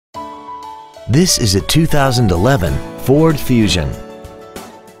This is a 2011 Ford Fusion.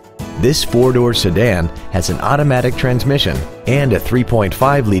 This four-door sedan has an automatic transmission and a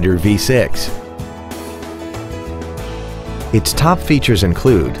 3.5-liter V6. Its top features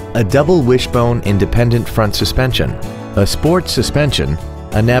include a double wishbone independent front suspension, a sports suspension,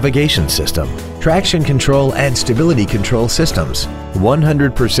 a navigation system, traction control and stability control systems,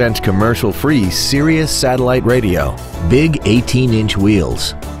 100% commercial-free Sirius satellite radio, big 18-inch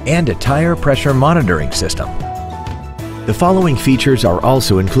wheels, and a tire pressure monitoring system. The following features are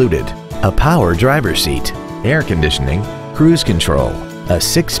also included: a power driver's seat, air conditioning, cruise control, a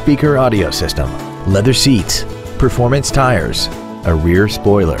 6-speaker audio system, leather seats, performance tires, a rear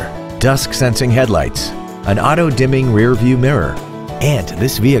spoiler, dusk-sensing headlights, an auto-dimming rear-view mirror, and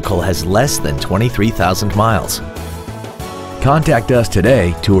this vehicle has less than 23,000 miles. Contact us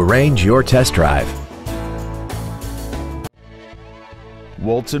today to arrange your test drive.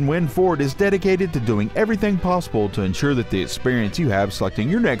 Woltz & Wynn Ford is dedicated to doing everything possible to ensure that the experience you have selecting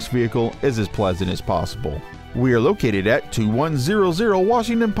your next vehicle is as pleasant as possible. We are located at 2100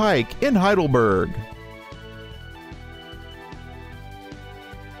 Washington Pike in Heidelberg.